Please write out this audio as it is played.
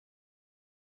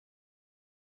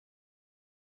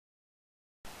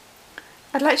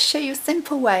I'd like to show you a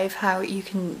simple way of how you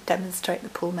can demonstrate the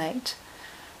Poolmate.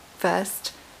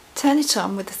 First, turn it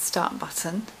on with the start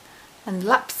button and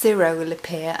lap 0 will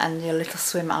appear and your little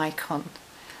swim icon.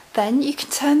 Then you can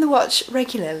turn the watch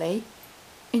regularly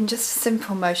in just a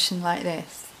simple motion like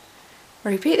this.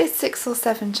 Repeat this 6 or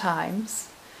 7 times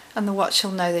and the watch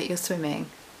will know that you're swimming.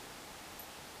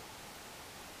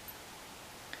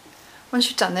 Once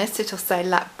you've done this, it'll say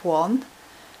lap 1.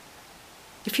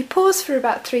 If you pause for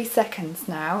about 3 seconds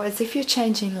now, as if you're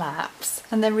changing laps,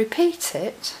 and then repeat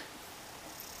it,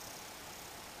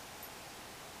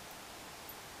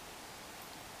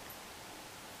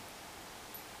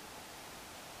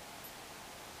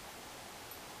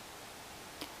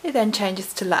 it then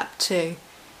changes to lap 2.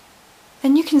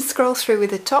 Then you can scroll through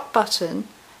with the top button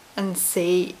and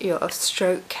see your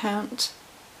stroke count,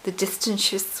 the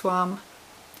distance you've swum,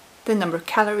 the number of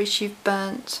calories you've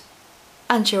burnt,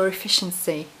 and your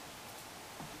efficiency.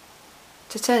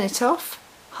 To turn it off,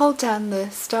 hold down the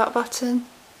start button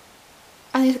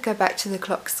and it'll go back to the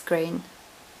clock screen.